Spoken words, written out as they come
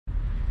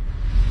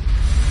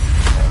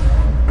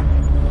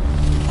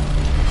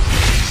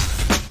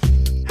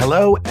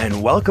Hello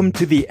and welcome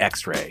to The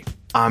X-Ray.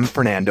 I'm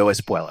Fernando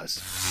Espuelas.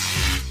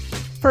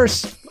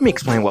 First, let me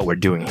explain what we're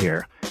doing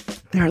here.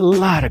 There are a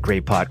lot of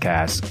great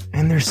podcasts,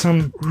 and there's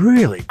some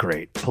really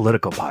great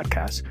political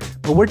podcasts,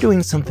 but we're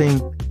doing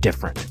something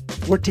different.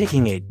 We're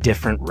taking a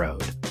different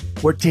road.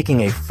 We're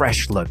taking a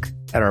fresh look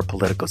at our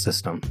political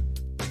system.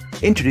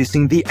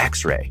 Introducing The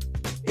X-Ray,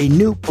 a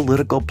new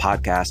political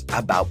podcast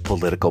about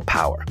political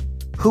power.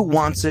 Who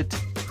wants it,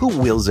 who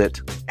wills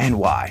it, and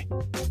why?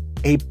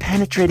 A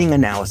penetrating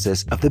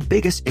analysis of the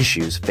biggest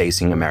issues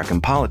facing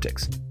American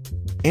politics.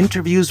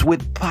 Interviews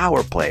with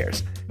power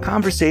players,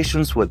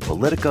 conversations with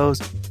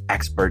politicos,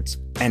 experts,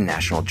 and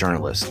national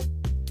journalists.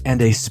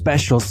 And a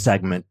special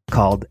segment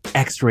called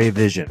X-Ray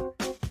Vision,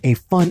 a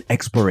fun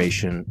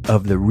exploration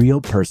of the real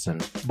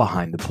person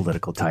behind the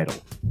political title.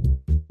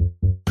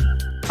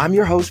 I'm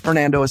your host,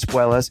 Fernando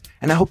Espuelas,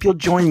 and I hope you'll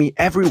join me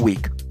every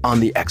week on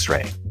The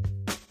X-Ray.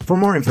 For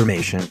more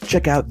information,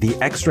 check out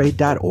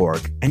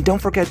thexray.org and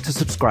don't forget to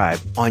subscribe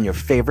on your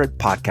favorite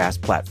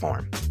podcast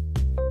platform.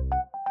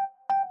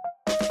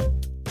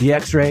 The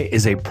X-Ray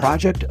is a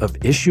project of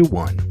Issue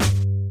One.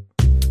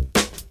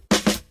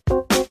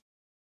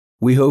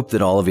 We hope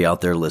that all of you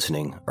out there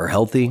listening are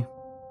healthy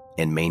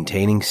and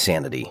maintaining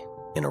sanity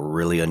in a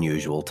really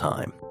unusual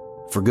time.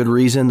 For good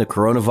reason, the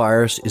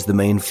coronavirus is the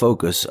main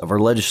focus of our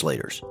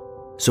legislators.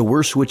 So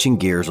we're switching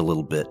gears a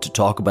little bit to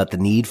talk about the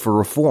need for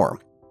reform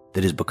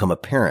that has become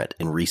apparent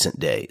in recent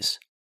days.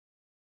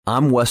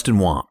 I'm Weston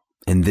Womp,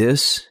 and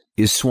this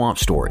is Swamp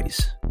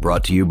Stories,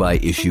 brought to you by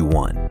Issue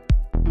One.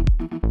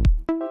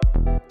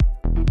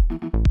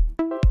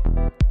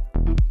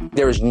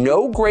 There is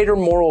no greater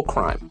moral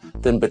crime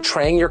than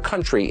betraying your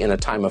country in a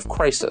time of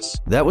crisis.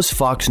 That was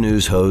Fox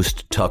News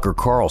host Tucker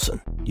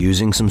Carlson,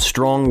 using some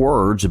strong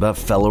words about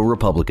fellow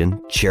Republican,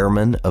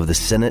 chairman of the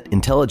Senate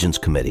Intelligence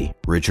Committee,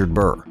 Richard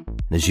Burr.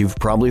 As you've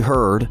probably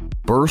heard,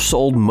 Burr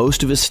sold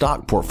most of his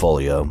stock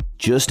portfolio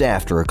just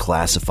after a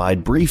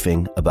classified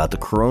briefing about the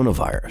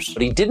coronavirus.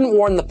 But he didn't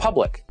warn the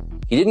public.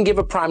 He didn't give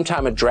a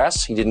primetime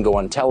address. He didn't go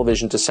on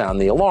television to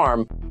sound the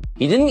alarm.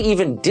 He didn't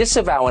even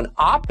disavow an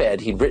op-ed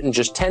he'd written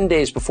just 10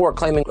 days before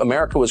claiming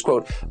America was,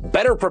 quote,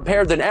 better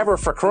prepared than ever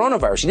for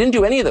coronavirus. He didn't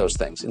do any of those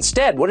things.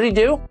 Instead, what did he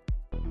do?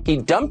 He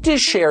dumped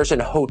his shares in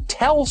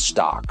hotel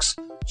stocks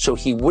so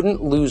he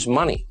wouldn't lose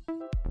money.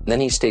 And then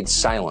he stayed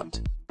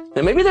silent.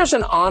 Now, maybe there's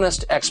an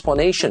honest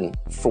explanation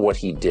for what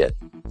he did.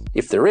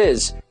 If there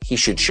is, he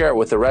should share it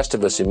with the rest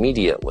of us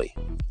immediately.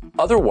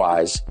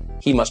 Otherwise,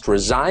 he must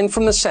resign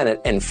from the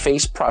Senate and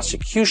face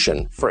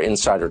prosecution for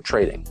insider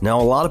trading. Now,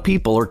 a lot of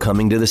people are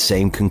coming to the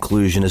same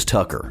conclusion as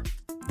Tucker,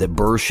 that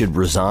Burr should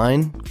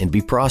resign and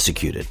be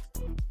prosecuted.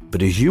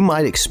 But as you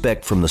might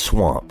expect from the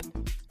swamp,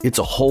 it's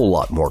a whole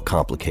lot more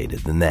complicated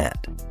than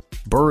that.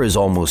 Burr is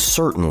almost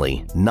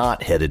certainly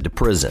not headed to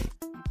prison,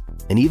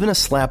 and even a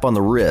slap on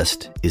the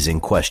wrist is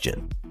in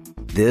question.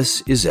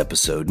 This is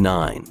Episode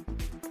 9,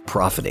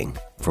 Profiting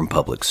from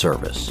Public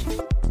Service.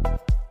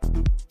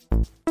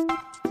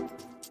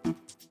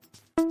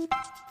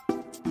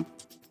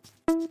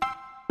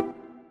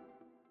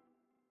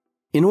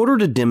 In order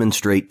to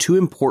demonstrate two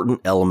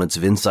important elements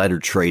of insider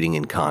trading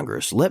in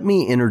Congress, let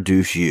me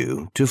introduce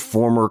you to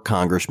former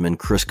Congressman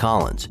Chris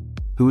Collins,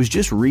 who was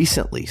just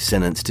recently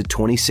sentenced to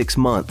 26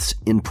 months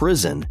in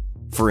prison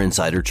for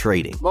insider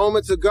trading.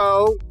 Moments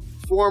ago,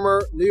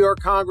 former New York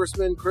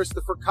Congressman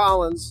Christopher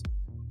Collins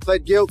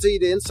pled guilty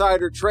to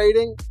insider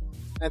trading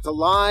and to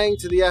lying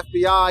to the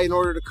FBI in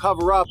order to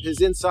cover up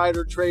his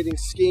insider trading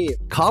scheme.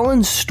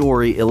 Collins'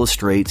 story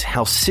illustrates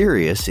how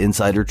serious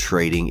insider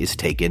trading is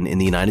taken in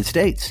the United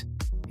States.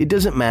 It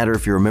doesn't matter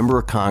if you're a member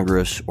of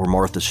Congress or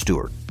Martha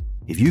Stewart.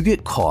 If you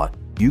get caught,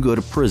 you go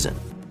to prison.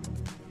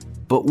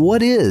 But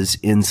what is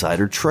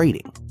insider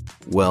trading?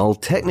 Well,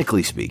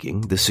 technically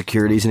speaking, the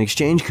Securities and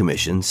Exchange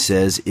Commission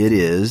says it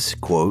is,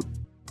 quote,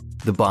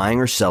 the buying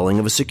or selling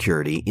of a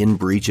security in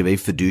breach of a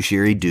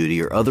fiduciary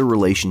duty or other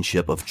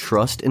relationship of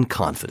trust and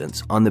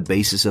confidence on the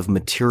basis of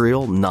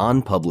material,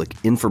 non-public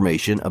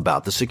information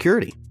about the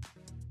security.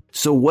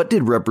 So what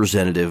did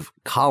Representative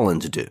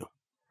Collins do?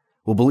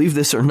 Well, believe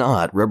this or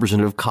not,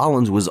 Representative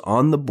Collins was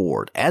on the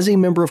board, as a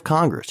member of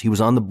Congress, he was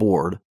on the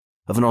board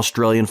of an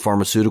Australian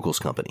pharmaceuticals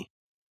company.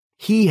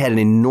 He had an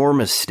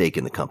enormous stake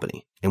in the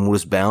company and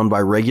was bound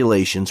by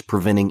regulations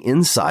preventing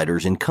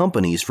insiders in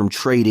companies from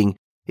trading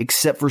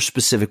except for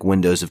specific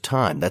windows of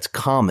time. That's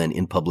common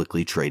in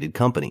publicly traded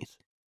companies.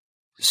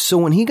 So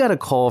when he got a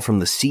call from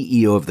the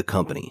CEO of the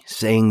company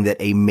saying that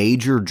a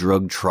major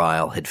drug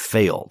trial had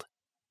failed,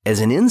 as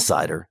an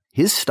insider,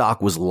 his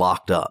stock was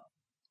locked up.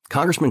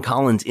 Congressman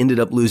Collins ended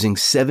up losing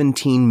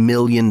 $17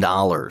 million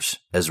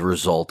as a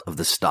result of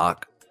the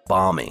stock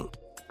bombing.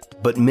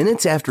 But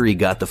minutes after he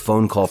got the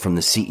phone call from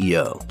the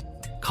CEO,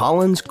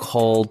 Collins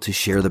called to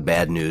share the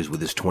bad news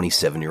with his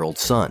 27-year-old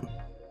son,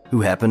 who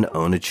happened to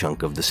own a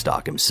chunk of the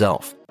stock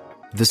himself.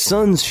 The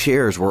son's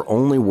shares were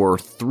only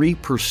worth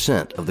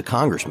 3% of the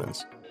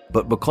congressman's,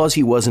 but because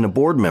he wasn't a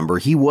board member,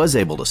 he was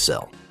able to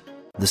sell.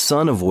 The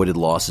son avoided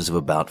losses of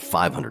about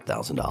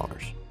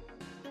 $500,000.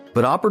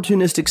 But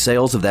opportunistic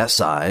sales of that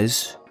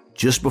size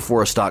just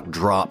before a stock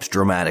drops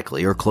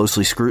dramatically or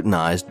closely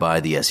scrutinized by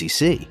the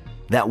SEC.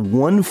 That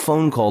one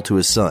phone call to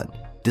his son,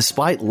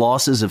 despite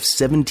losses of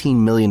 $17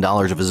 million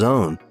of his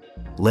own,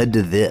 led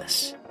to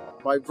this.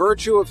 By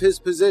virtue of his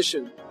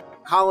position,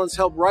 Collins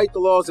helped write the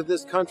laws of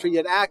this country,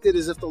 yet acted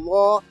as if the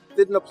law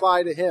didn't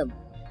apply to him.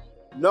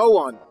 No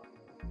one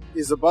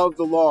is above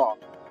the law.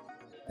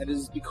 And it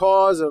is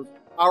because of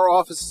our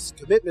office's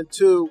commitment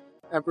to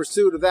and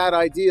pursuit of that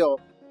ideal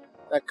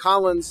that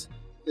Collins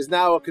is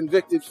now a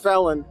convicted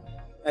felon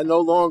and no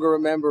longer a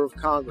member of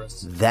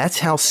Congress. That's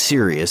how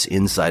serious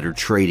insider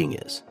trading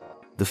is.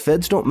 The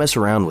feds don't mess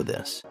around with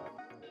this.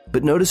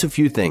 But notice a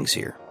few things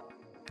here.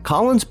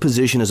 Collins'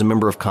 position as a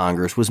member of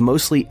Congress was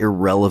mostly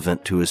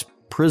irrelevant to his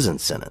prison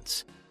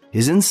sentence.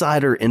 His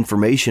insider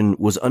information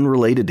was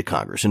unrelated to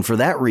Congress, and for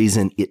that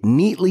reason, it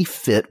neatly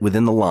fit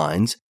within the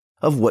lines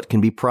of what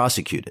can be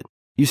prosecuted.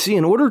 You see,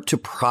 in order to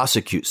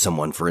prosecute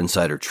someone for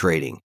insider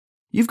trading,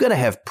 you've got to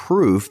have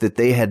proof that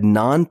they had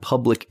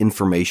non-public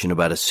information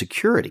about a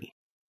security.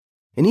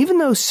 And even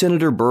though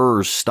Senator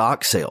Burr's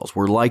stock sales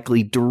were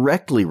likely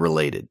directly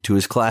related to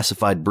his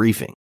classified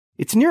briefing,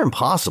 it's near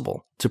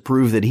impossible to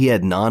prove that he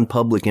had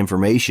non-public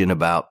information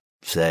about,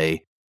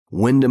 say,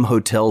 Wyndham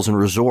Hotels and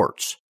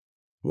Resorts,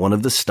 one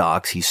of the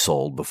stocks he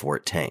sold before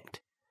it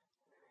tanked.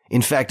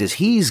 In fact, as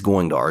he's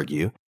going to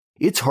argue,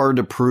 it's hard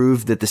to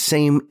prove that the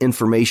same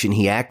information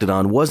he acted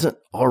on wasn't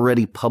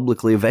already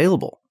publicly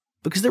available,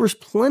 because there was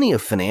plenty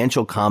of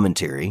financial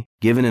commentary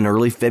given in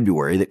early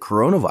February that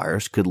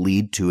coronavirus could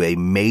lead to a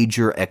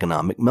major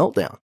economic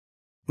meltdown.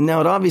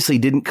 Now, it obviously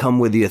didn't come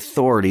with the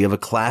authority of a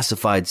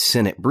classified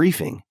Senate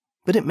briefing,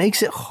 but it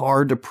makes it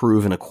hard to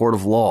prove in a court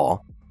of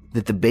law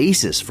that the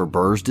basis for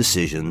Burr's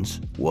decisions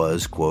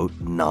was, quote,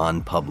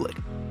 non-public.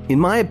 In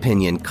my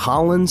opinion,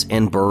 Collins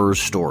and Burr's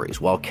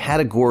stories, while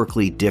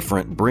categorically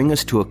different, bring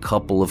us to a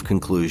couple of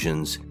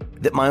conclusions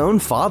that my own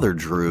father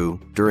drew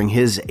during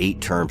his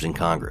 8 terms in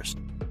Congress.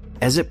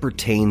 As it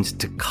pertains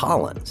to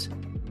Collins,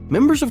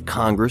 members of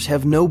Congress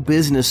have no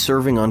business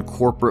serving on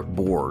corporate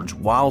boards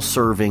while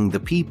serving the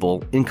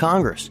people in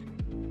Congress.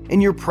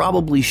 And you're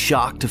probably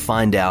shocked to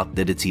find out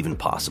that it's even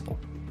possible.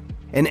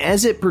 And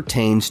as it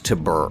pertains to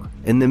Burr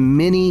and the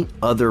many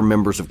other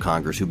members of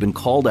Congress who've been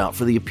called out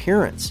for the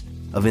appearance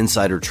of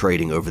insider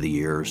trading over the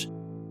years,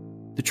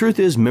 the truth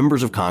is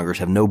members of Congress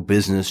have no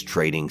business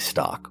trading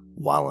stock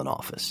while in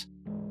office.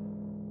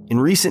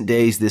 In recent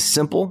days, this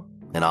simple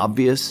and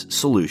obvious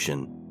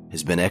solution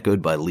has been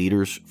echoed by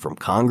leaders from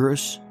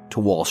Congress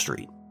to Wall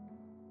Street.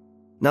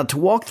 Now, to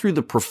walk through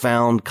the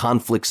profound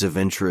conflicts of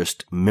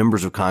interest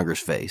members of Congress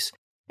face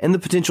and the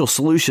potential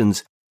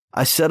solutions,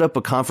 I set up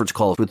a conference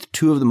call with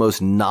 2 of the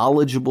most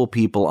knowledgeable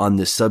people on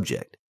this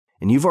subject,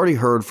 and you've already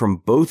heard from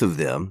both of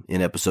them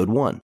in episode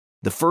 1.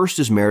 The first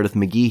is Meredith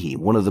McGehee,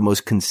 one of the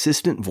most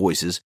consistent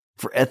voices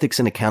for ethics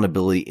and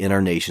accountability in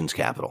our nation's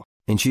capital,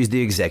 and she's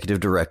the executive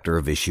director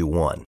of Issue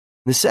 1.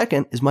 The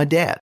second is my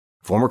dad,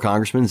 former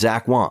Congressman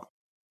Zach Wamp.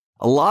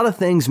 A lot of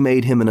things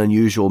made him an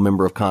unusual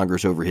member of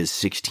Congress over his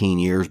 16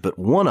 years, but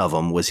one of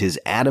them was his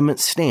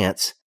adamant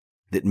stance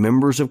that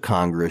members of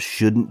Congress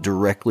shouldn't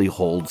directly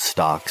hold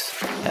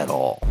stocks at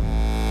all.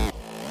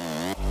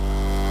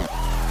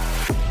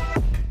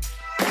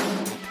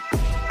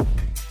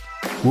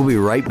 We'll be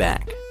right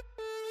back.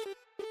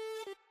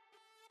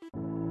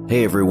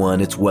 Hey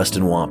everyone, it's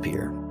Weston Wamp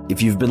here.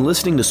 If you've been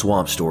listening to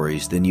Swamp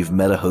Stories, then you've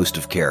met a host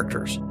of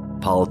characters,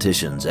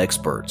 politicians,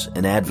 experts,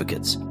 and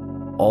advocates,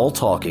 all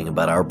talking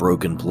about our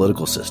broken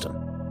political system.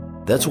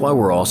 That's why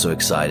we're also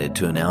excited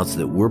to announce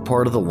that we're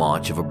part of the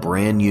launch of a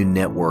brand new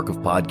network of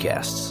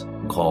podcasts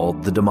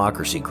called The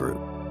Democracy Group.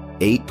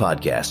 8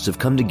 podcasts have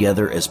come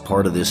together as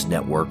part of this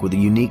network with a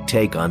unique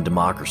take on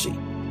democracy,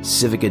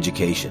 civic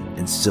education,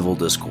 and civil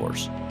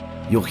discourse.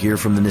 You'll hear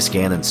from the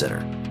Niskanen Center,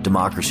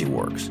 Democracy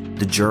Works,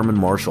 the German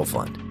Marshall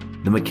Fund,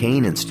 the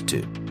McCain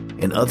Institute,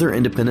 and other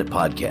independent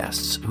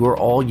podcasts who are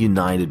all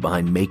united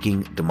behind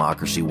making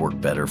democracy work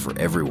better for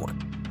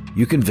everyone.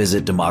 You can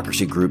visit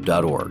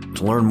democracygroup.org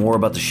to learn more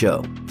about the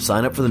show,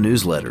 sign up for the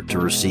newsletter to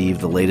receive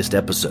the latest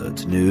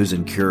episodes, news,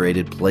 and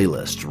curated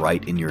playlists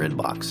right in your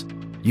inbox.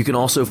 You can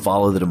also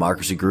follow the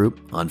Democracy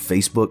Group on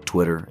Facebook,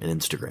 Twitter, and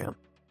Instagram.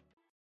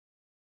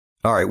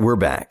 All right, we're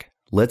back.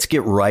 Let's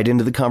get right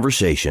into the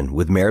conversation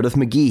with Meredith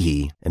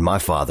McGehee and my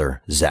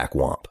father, Zach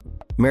Wamp.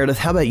 Meredith,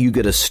 how about you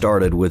get us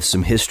started with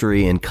some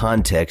history and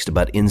context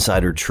about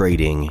insider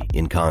trading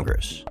in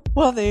Congress?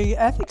 Well, the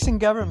Ethics in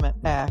Government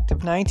Act of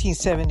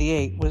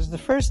 1978 was the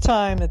first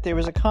time that there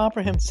was a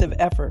comprehensive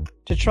effort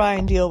to try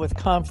and deal with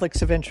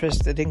conflicts of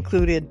interest that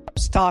included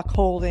stock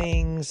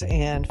holdings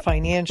and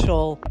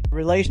financial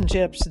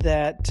relationships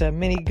that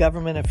many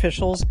government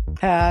officials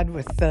had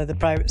with the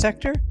private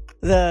sector.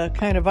 The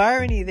kind of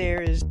irony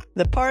there is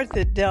the part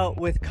that dealt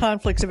with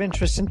conflicts of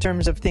interest in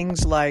terms of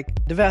things like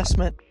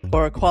divestment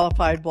or a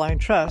qualified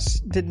blind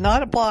trust did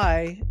not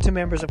apply to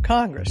members of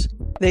Congress.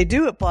 They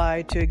do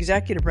apply to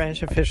executive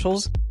branch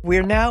officials.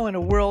 We're now in a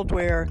world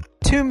where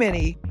too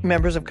many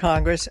members of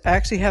Congress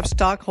actually have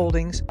stock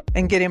holdings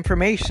and get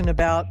information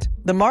about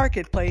the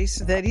marketplace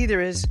that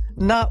either is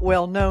not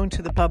well known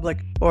to the public,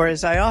 or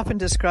as I often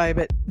describe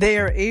it, they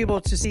are able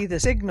to see the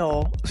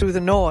signal through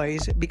the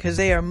noise because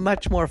they are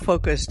much more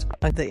focused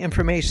on the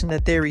information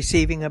that they're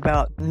receiving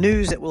about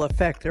news that will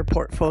affect their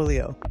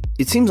portfolio.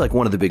 It seems like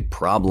one of the big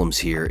problems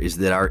here is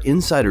that our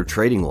insider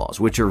trading laws,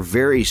 which are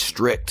very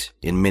strict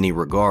in many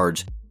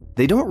regards,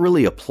 they don't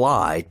really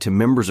apply to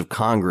members of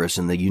Congress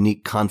and the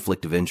unique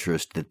conflict of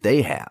interest that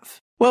they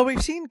have. Well,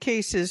 we've seen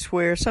cases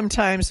where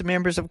sometimes the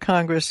members of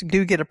Congress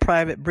do get a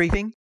private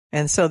briefing,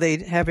 and so they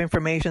have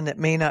information that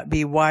may not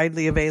be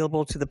widely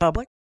available to the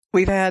public.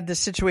 We've had the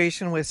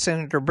situation with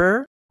Senator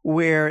Burr,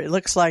 where it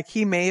looks like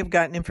he may have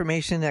gotten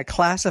information in a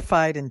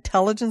classified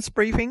intelligence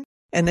briefing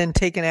and then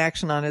taken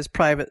action on his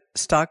private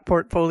stock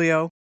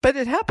portfolio. But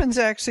it happens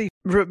actually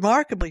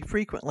remarkably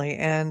frequently,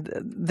 and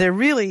there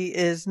really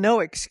is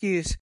no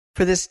excuse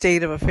for this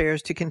state of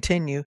affairs to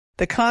continue.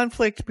 The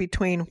conflict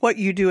between what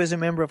you do as a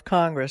member of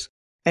Congress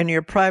and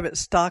your private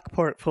stock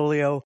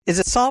portfolio is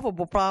a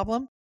solvable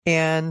problem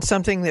and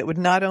something that would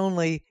not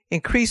only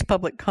increase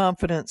public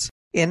confidence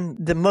in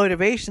the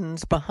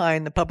motivations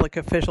behind the public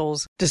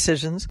officials'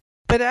 decisions,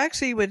 but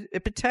actually would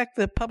protect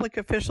the public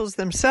officials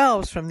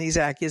themselves from these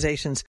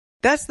accusations.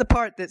 That's the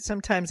part that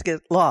sometimes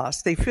gets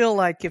lost. They feel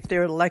like if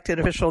they're an elected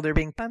official, they're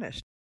being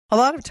punished. A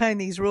lot of time,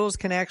 these rules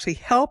can actually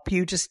help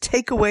you just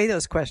take away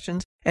those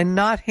questions and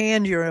not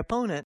hand your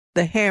opponent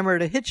the hammer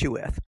to hit you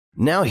with.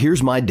 Now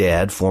here's my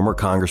dad, former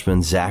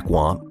Congressman Zach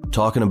Wamp,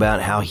 talking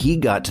about how he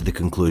got to the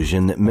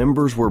conclusion that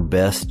members were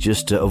best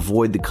just to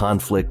avoid the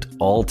conflict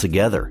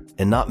altogether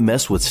and not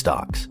mess with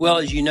stocks. Well,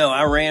 as you know,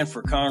 I ran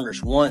for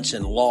Congress once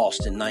and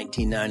lost in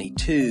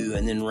 1992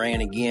 and then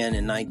ran again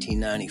in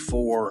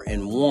 1994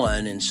 and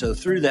won. And so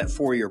through that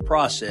 4-year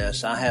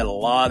process, I had a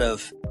lot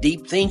of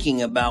deep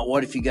thinking about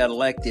what if you got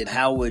elected,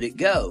 how would it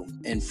go?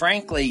 And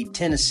frankly,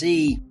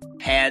 Tennessee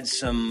had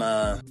some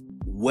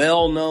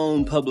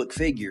well-known public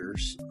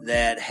figures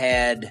that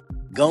had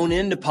gone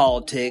into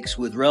politics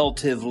with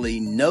relatively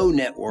no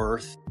net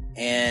worth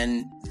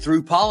and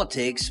through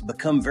politics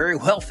become very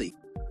wealthy.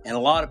 And a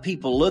lot of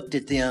people looked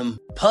at them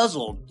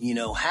puzzled,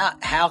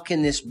 how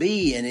can this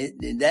be?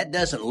 And that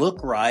doesn't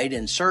look right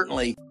and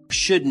certainly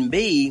shouldn't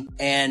be.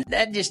 And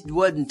that just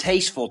wasn't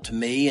tasteful to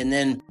me. And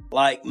then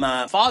like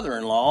my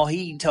father-in-law,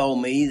 he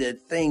told me the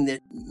thing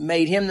that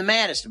made him the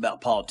maddest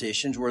about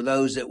politicians were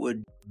those that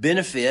would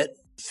benefit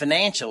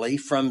financially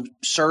from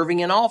serving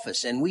in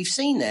office. And we've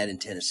seen that in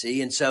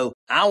Tennessee. And so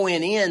I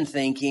went in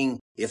thinking,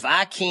 if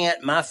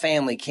my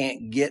family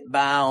can't get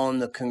by on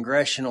the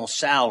congressional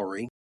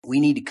salary, we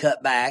need to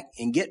cut back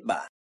and get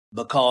by,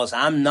 because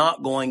I'm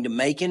not going to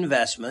make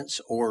investments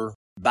or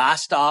buy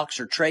stocks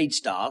or trade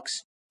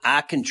stocks.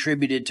 I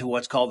contributed to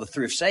what's called the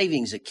thrift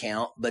savings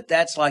account, but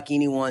that's like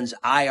anyone's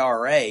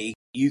IRA.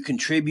 You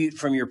contribute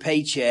from your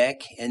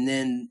paycheck and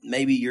then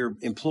maybe your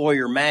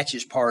employer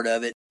matches part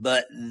of it.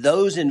 But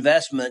those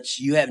investments,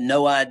 you have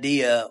no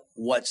idea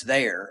what's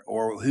there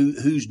or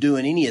who's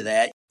doing any of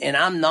that. And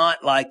I'm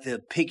not like the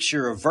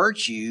picture of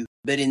virtue,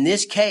 but in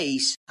this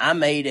case, I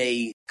made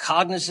a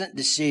cognizant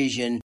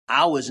decision.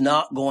 I was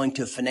not going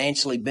to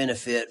financially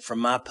benefit from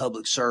my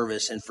public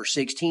service. And for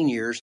 16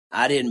 years,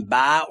 I didn't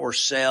buy or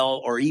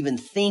sell or even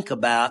think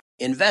about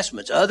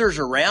investments. Others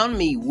around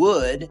me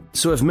would.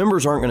 So if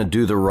members aren't going to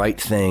do the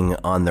right thing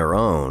on their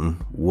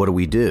own, what do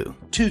we do?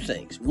 Two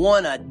things.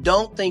 One, I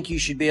don't think you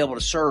should be able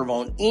to serve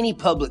on any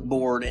public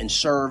board and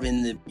serve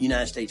in the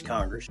United States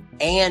Congress.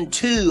 And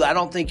two, I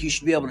don't think you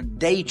should be able to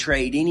day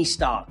trade any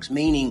stocks,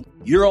 meaning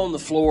you're on the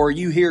floor,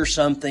 you hear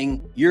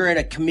something, you're in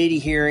a committee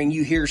hearing,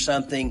 you hear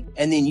something,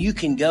 and then you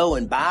can go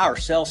and buy or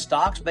sell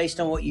stocks based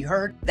on what you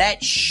heard.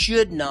 That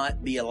should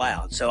not be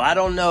allowed. So I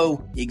don't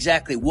know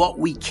exactly what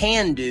we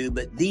can do,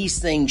 but these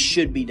things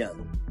should be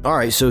done. All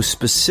right, so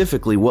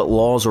specifically, what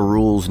laws or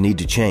rules need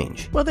to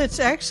change? Well, that's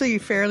actually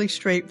fairly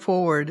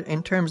straightforward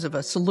in terms of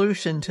a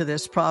solution to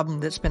this problem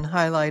that's been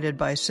highlighted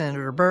by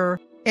Senator Burr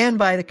and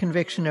by the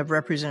conviction of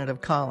Representative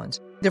Collins.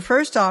 The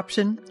first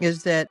option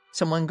is that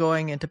someone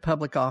going into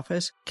public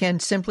office can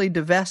simply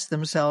divest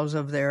themselves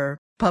of their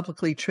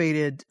publicly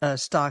traded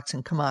stocks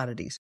and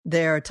commodities.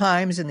 There are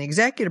times in the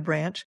executive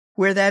branch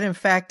where that in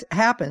fact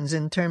happens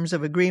in terms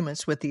of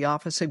agreements with the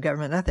Office of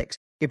Government Ethics.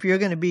 If you're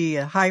going to be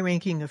a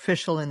high-ranking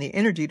official in the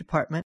Energy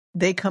Department,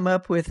 they come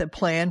up with a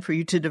plan for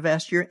you to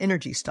divest your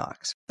energy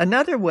stocks.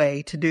 Another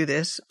way to do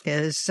this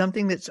is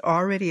something that's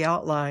already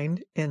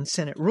outlined in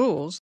Senate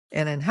rules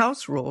and in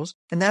House rules,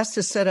 and that's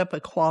to set up a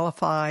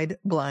qualified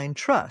blind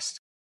trust.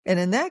 And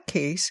in that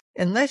case,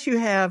 unless you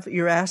have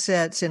your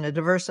assets in a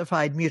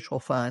diversified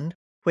mutual fund,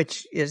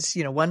 which is,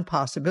 one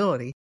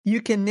possibility,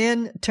 you can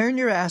then turn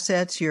your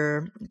assets,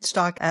 your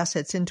stock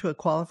assets, into a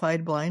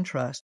qualified blind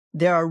trust.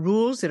 There are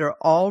rules that are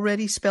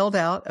already spelled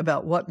out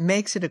about what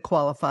makes it a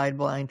qualified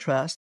blind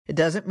trust. It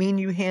doesn't mean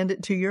you hand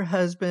it to your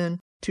husband,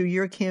 to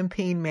your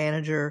campaign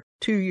manager,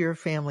 to your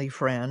family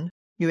friend.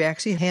 You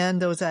actually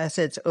hand those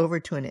assets over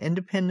to an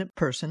independent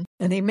person,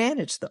 and they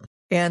manage them.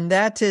 And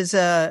that is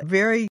a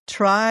very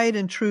tried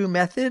and true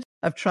method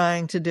of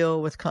trying to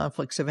deal with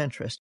conflicts of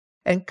interest.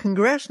 And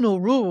congressional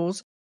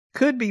rules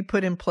could be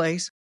put in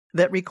place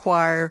that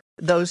require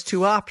those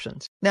two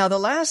options. Now, the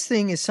last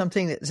thing is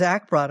something that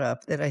Zach brought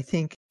up that I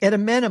think, at a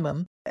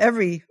minimum,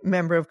 every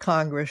member of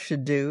Congress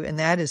should do, and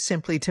that is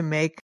simply to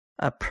make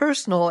a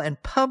personal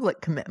and public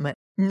commitment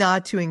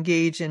not to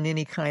engage in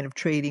any kind of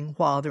trading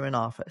while they're in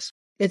office.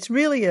 It's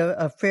really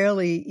a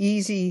fairly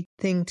easy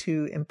thing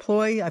to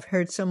employ. I've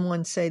heard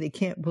someone say they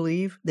can't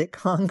believe that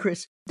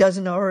Congress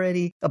doesn't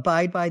already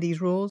abide by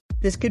these rules.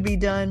 This could be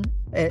done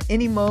at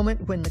any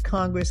moment when the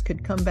Congress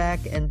could come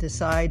back and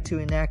decide to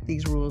enact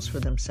these rules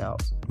for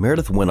themselves.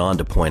 Meredith went on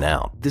to point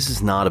out, this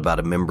is not about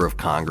a member of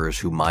Congress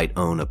who might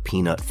own a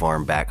peanut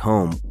farm back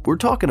home. We're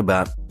talking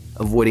about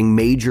avoiding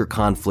major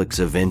conflicts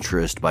of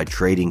interest by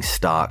trading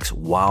stocks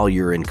while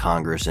you're in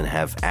Congress and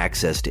have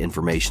access to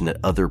information that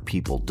other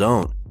people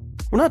don't.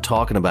 We're not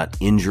talking about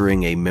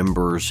injuring a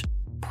member's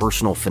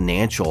personal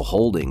financial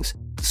holdings.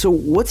 So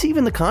what's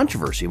even the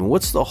controversy? I mean,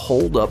 what's the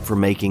holdup for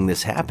making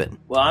this happen?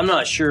 Well, I'm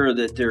not sure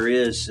that there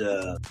is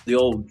the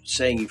old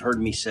saying you've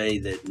heard me say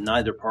that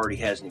neither party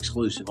has an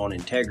exclusive on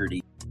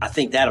integrity. I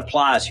think that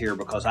applies here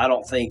because I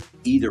don't think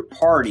either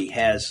party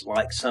has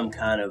like some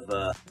kind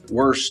of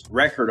worse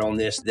record on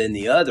this than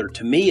the other.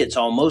 To me, it's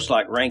almost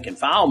like rank and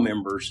file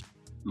members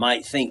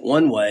might think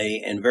one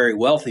way and very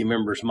wealthy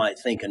members might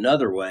think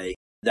another way.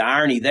 The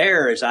irony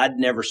there is I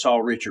never saw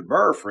Richard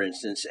Burr, for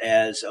instance,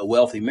 as a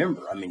wealthy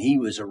member. I mean, he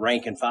was a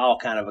rank and file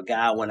kind of a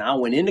guy when I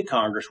went into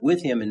Congress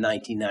with him in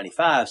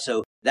 1995.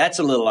 So that's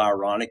a little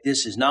ironic.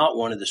 This is not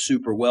one of the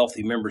super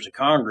wealthy members of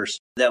Congress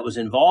that was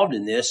involved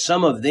in this.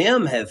 Some of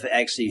them have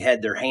actually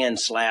had their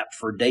hands slapped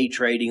for day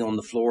trading on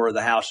the floor of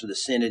the House or the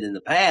Senate in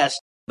the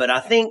past. But I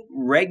think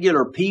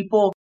regular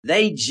people,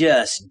 they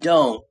just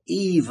don't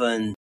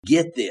even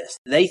get this.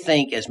 They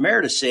think, as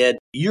Meredith said,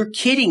 you're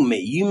kidding me.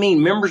 You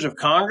mean members of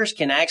Congress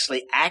can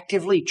actually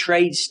actively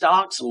trade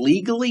stocks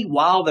legally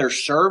while they're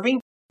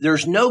serving?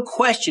 There's no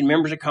question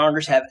members of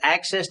Congress have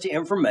access to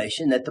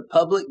information that the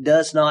public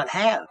does not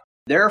have.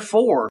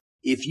 Therefore,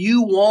 if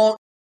you want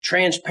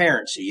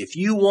transparency, if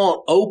you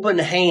want open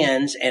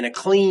hands and a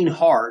clean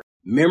heart,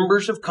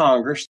 members of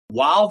Congress,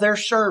 while they're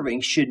serving,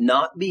 should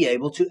not be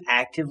able to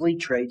actively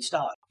trade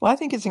stock. Well, I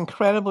think it's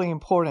incredibly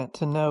important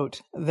to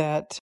note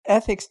that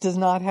ethics does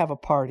not have a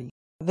party.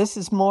 This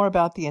is more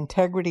about the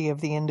integrity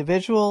of the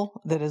individual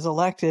that is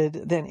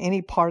elected than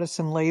any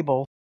partisan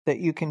label that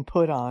you can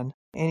put on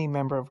any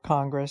member of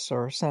Congress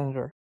or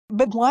senator.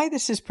 But why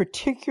this is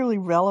particularly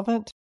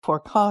relevant for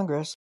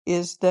Congress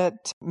is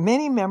that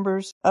many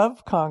members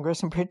of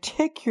Congress, and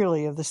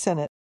particularly of the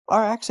Senate,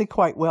 are actually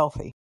quite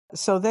wealthy.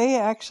 So they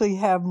actually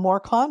have more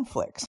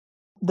conflicts.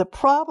 The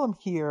problem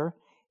here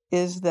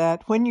is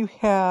that when you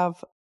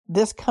have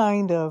this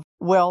kind of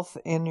wealth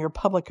in your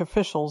public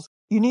officials,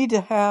 you need to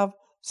have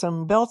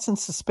some belts and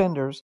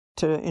suspenders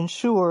to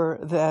ensure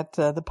that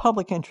the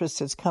public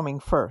interest is coming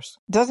first.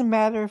 It doesn't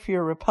matter if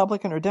you're a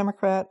Republican or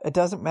Democrat. It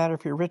doesn't matter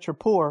if you're rich or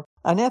poor.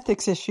 On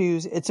ethics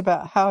issues, it's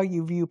about how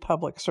you view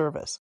public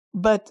service.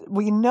 But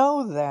we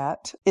know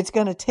that it's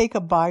going to take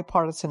a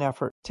bipartisan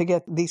effort to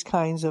get these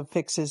kinds of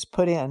fixes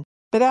put in.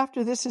 But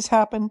after this has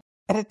happened,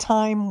 at a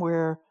time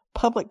where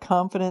public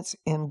confidence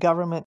in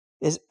government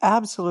is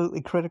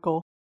absolutely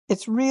critical,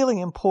 it's really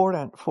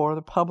important for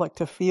the public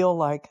to feel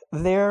like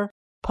their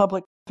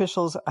public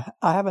officials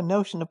have a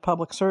notion of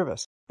public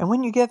service. And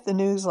when you get the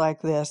news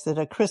like this, that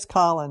a Chris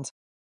Collins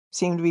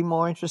seemed to be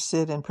more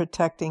interested in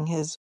protecting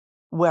his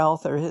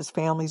wealth or his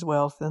family's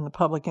wealth than the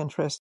public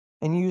interest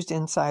and used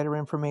insider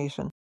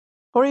information.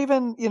 Or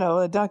even,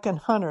 a Duncan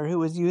Hunter who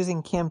was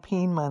using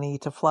campaign money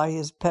to fly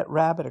his pet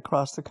rabbit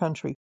across the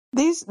country.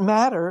 These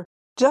matter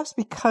just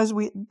because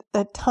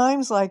at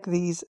times like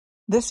these,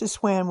 this is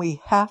when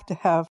we have to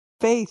have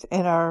faith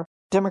in our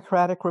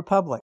democratic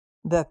republic,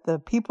 that the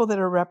people that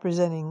are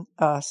representing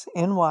us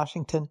in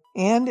Washington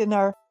and in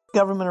our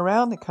government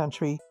around the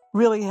country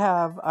really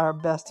have our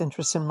best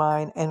interests in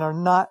mind and are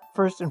not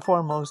first and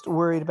foremost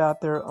worried about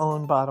their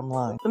own bottom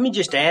line. Let me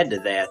just add to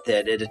that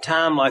at a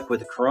time like with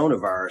the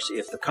coronavirus,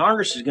 if the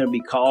Congress is going to be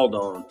called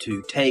on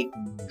to take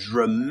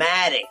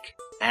dramatic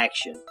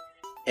action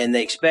and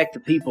they expect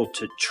the people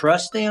to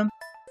trust them,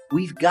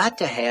 we've got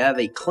to have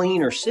a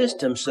cleaner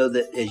system so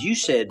that, as you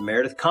said,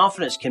 Meredith,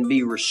 confidence can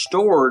be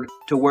restored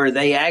to where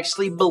they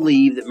actually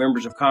believe that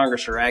members of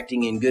Congress are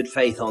acting in good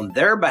faith on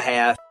their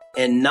behalf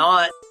and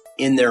not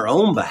in their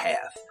own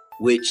behalf,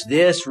 which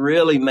this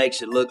really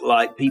makes it look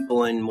like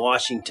people in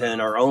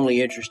Washington are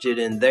only interested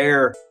in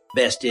their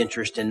best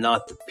interest and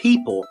not the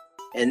people.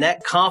 And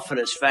that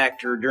confidence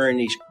factor during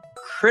these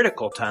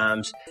critical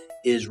times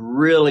is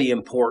really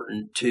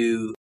important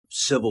to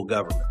civil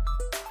government.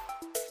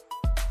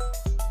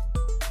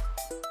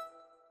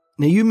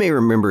 Now, you may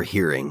remember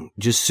hearing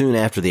just soon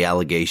after the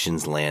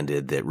allegations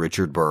landed that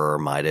Richard Burr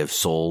might have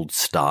sold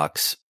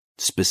stocks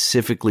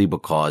specifically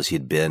because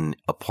he'd been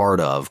a part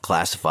of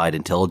classified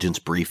intelligence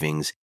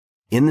briefings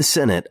in the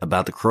Senate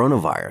about the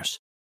coronavirus.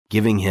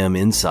 giving him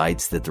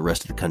insights that the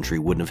rest of the country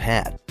wouldn't have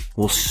had.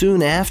 Well,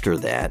 soon after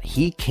that,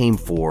 he came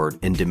forward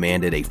and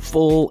demanded a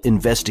full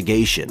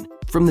investigation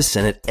from the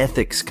Senate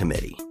Ethics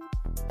Committee.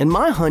 And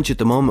my hunch at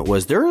the moment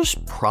was there's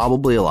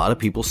probably a lot of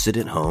people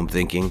sitting at home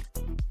thinking,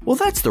 well,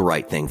 that's the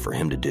right thing for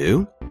him to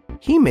do.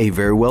 He may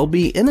very well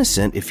be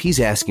innocent if he's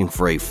asking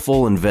for a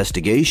full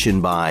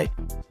investigation by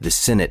the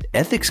Senate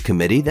Ethics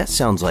Committee. That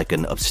sounds like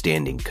an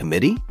upstanding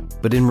committee.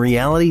 But in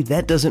reality,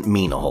 that doesn't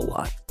mean a whole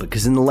lot,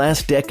 because in the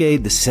last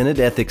decade, the Senate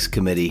Ethics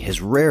Committee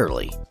has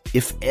rarely,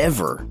 if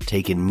ever,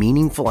 taken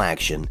meaningful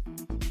action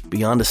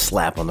beyond a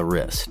slap on the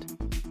wrist.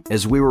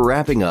 As we were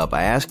wrapping up,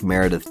 I asked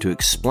Meredith to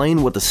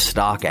explain what the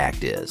Stock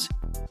Act is.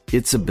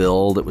 It's a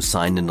bill that was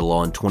signed into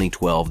law in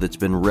 2012 that's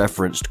been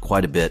referenced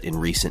quite a bit in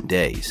recent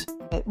days.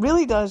 It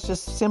really does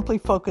just simply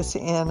focus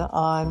in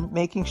on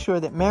making sure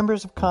that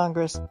members of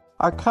Congress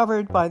are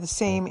covered by the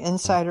same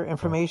insider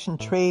information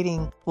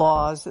trading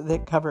laws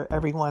that cover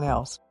everyone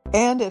else.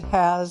 And it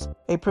has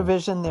a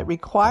provision that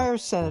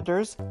requires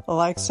senators,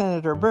 like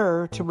Senator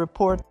Burr, to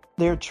report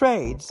their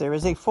trades. There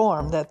is a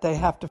form that they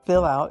have to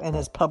fill out and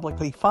is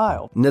publicly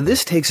filed. Now,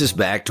 this takes us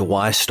back to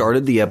why I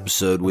started the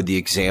episode with the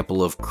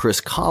example of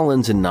Chris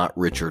Collins and not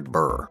Richard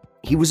Burr.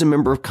 He was a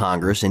member of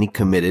Congress and he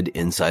committed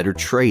insider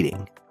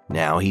trading.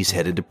 Now he's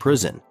headed to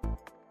prison.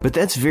 But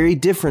that's very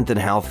different than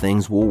how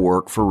things will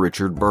work for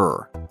Richard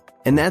Burr.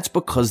 And that's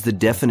because the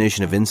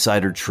definition of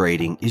insider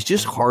trading is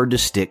just hard to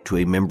stick to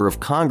a member of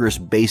Congress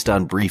based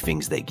on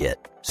briefings they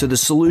get. So the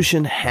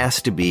solution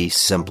has to be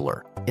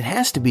simpler. It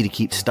has to be to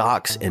keep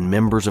stocks and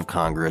members of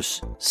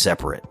Congress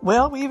separate.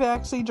 Well, we've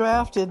actually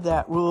drafted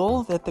that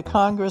rule that the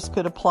Congress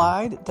could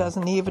apply. It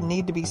doesn't even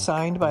need to be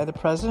signed by the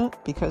president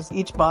because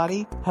each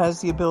body has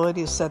the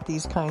ability to set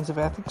these kinds of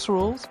ethics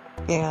rules.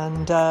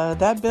 And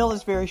that bill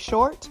is very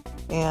short.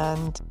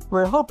 And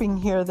we're hoping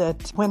here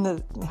that when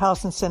the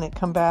House and Senate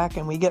come back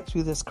and we get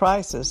through this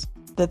crisis,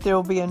 that there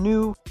will be a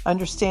new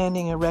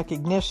understanding and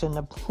recognition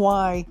of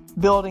why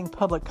building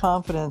public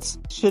confidence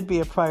should be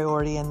a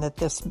priority and that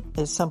this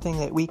is something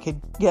that we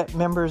could get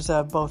members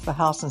of both the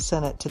House and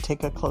Senate to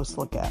take a close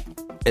look at.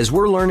 As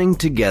we're learning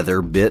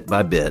together bit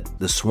by bit,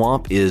 the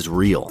swamp is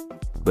real,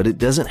 but it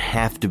doesn't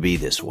have to be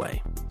this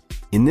way.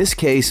 In this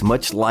case,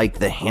 much like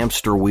the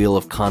hamster wheel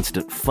of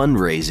constant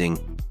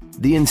fundraising,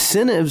 the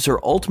incentives are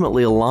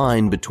ultimately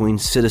aligned between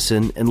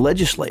citizen and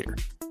legislator.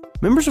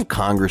 Members of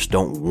Congress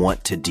don't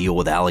want to deal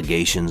with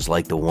allegations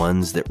like the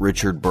ones that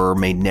Richard Burr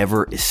may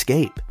never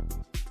escape.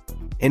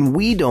 And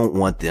we don't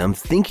want them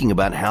thinking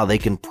about how they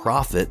can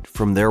profit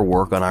from their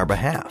work on our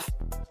behalf.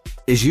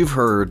 As you've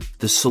heard,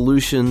 the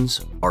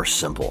solutions are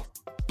simple.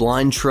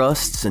 Blind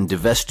trusts and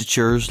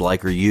divestitures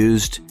like are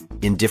used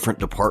in different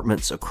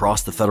departments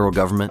across the federal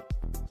government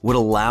would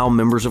allow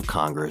members of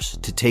Congress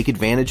to take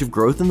advantage of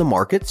growth in the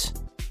markets,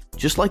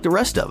 just like the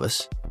rest of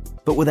us,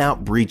 but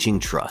without breaching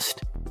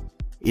trust.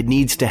 It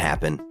needs to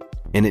happen,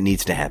 and it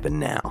needs to happen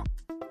now.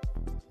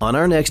 On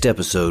our next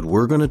episode,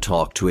 we're going to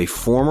talk to a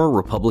former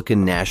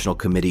Republican National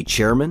Committee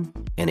chairman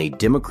and a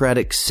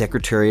Democratic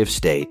Secretary of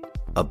State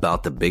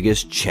about the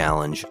biggest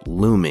challenge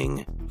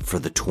looming for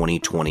the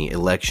 2020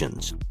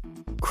 elections.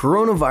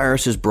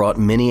 Coronavirus has brought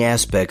many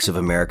aspects of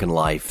American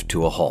life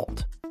to a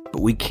halt,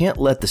 but we can't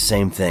let the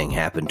same thing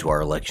happen to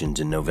our elections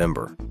in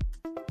November.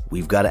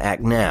 We've got to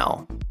act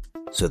now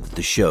so that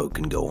the show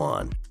can go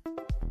on.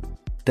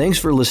 Thanks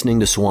for listening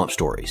to Swamp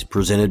Stories,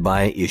 presented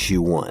by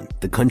Issue One,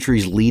 the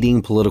country's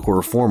leading political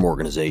reform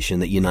organization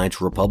that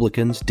unites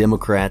Republicans,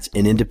 Democrats,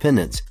 and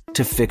independents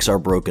to fix our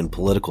broken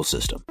political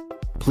system.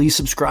 Please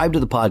subscribe to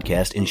the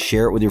podcast and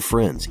share it with your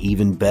friends.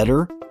 Even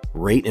better,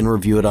 rate and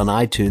review it on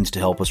iTunes to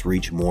help us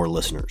reach more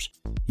listeners.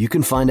 You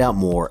can find out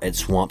more at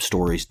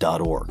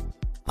swampstories.org.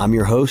 I'm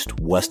your host,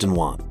 Weston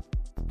Wamp.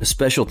 A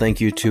special thank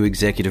you to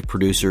executive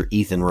producer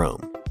Ethan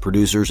Rome,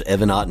 producers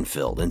Evan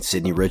Ottenfeld and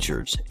Sydney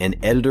Richards, and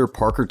editor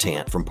Parker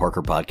Tant from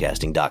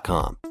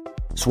parkerpodcasting.com.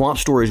 Swamp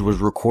Stories was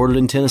recorded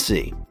in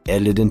Tennessee,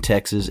 edited in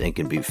Texas, and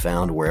can be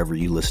found wherever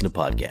you listen to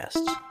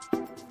podcasts.